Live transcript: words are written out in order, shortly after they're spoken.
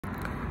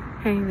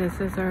Hey, this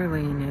is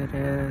Arlene. It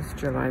is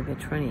July the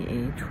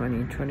 28th,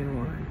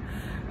 2021.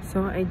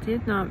 So I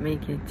did not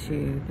make it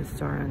to the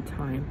store on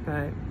time,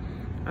 but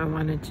I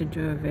wanted to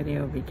do a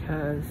video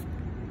because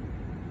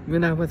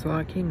when I was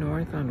walking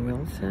north on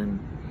Wilson,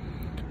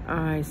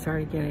 I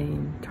started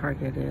getting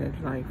targeted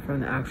like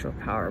from the actual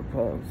power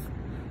poles.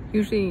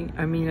 Usually,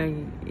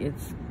 it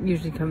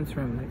usually comes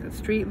from like a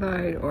street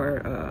light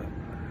or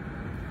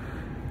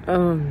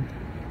a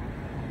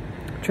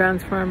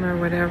transformer or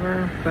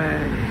whatever, but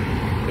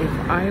if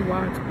I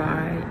walked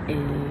by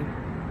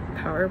a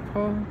power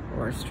pole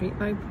or a street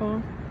light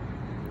pole,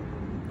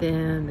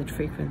 then the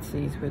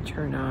frequencies would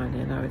turn on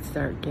and I would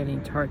start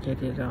getting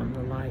targeted on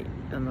the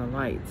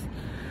lights.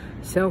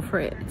 So for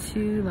it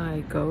to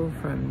like go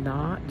from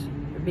not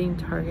being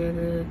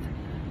targeted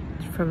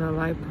from the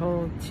light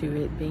pole to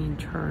it being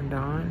turned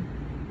on,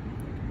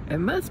 it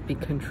must be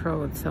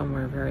controlled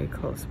somewhere very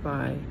close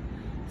by.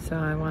 So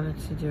I wanted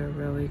to do a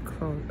really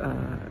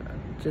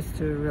just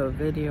do a real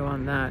video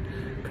on that,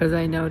 because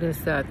I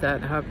noticed that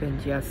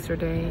happened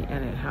yesterday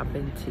and it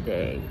happened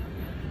today.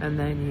 And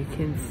then you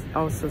can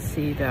also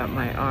see that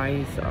my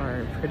eyes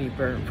are pretty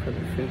burnt for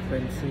the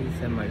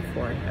frequencies and my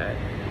forehead.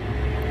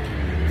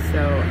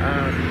 So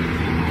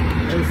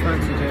I just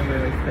wanted to do a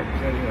really quick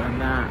video on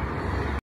that.